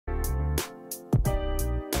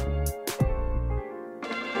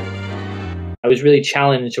I was really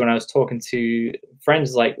challenged when I was talking to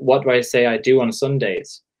friends, like, what do I say I do on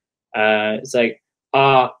Sundays? It's like,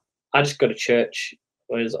 I just go to church,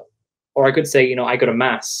 or I could say, I go to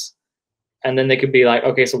mass, and then they could be like,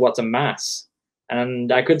 okay, so what's a mass?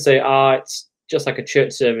 And I could say, it's just like a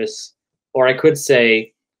church service, or I could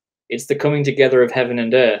say it's the coming together of heaven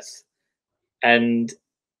and earth, and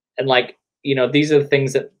like, these are the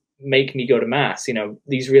things that make me go to mass,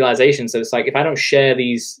 these realizations. So it's like, if I don't share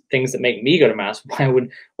these things that make me go to mass, why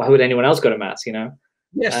would anyone else go to mass?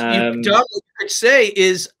 Yes, John, what you could say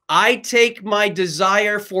is, I take my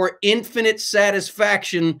desire for infinite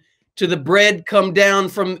satisfaction to the bread come down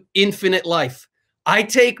from infinite life. I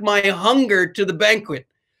take my hunger to the banquet.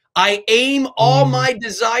 I aim all my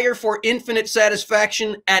desire for infinite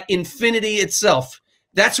satisfaction at infinity itself.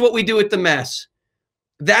 That's what we do at the Mass.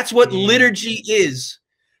 That's what liturgy is.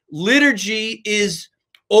 Liturgy is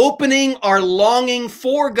opening our longing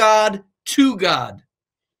for God to God.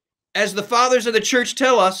 As the fathers of the church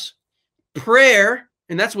tell us, prayer,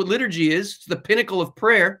 and that's what liturgy is, it's the pinnacle of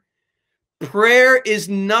prayer. Prayer is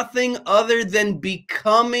nothing other than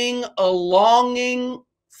becoming a longing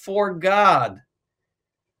for God.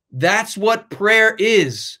 That's what prayer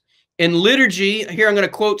is. And liturgy, here I'm going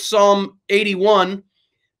to quote Psalm 81,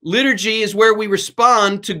 liturgy is where we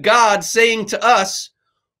respond to God saying to us,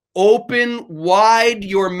 open wide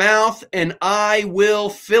your mouth and I will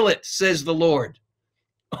fill it, says the Lord.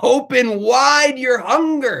 Open wide your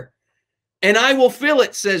hunger and I will fill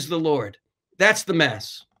it, says the Lord. That's the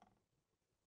Mass.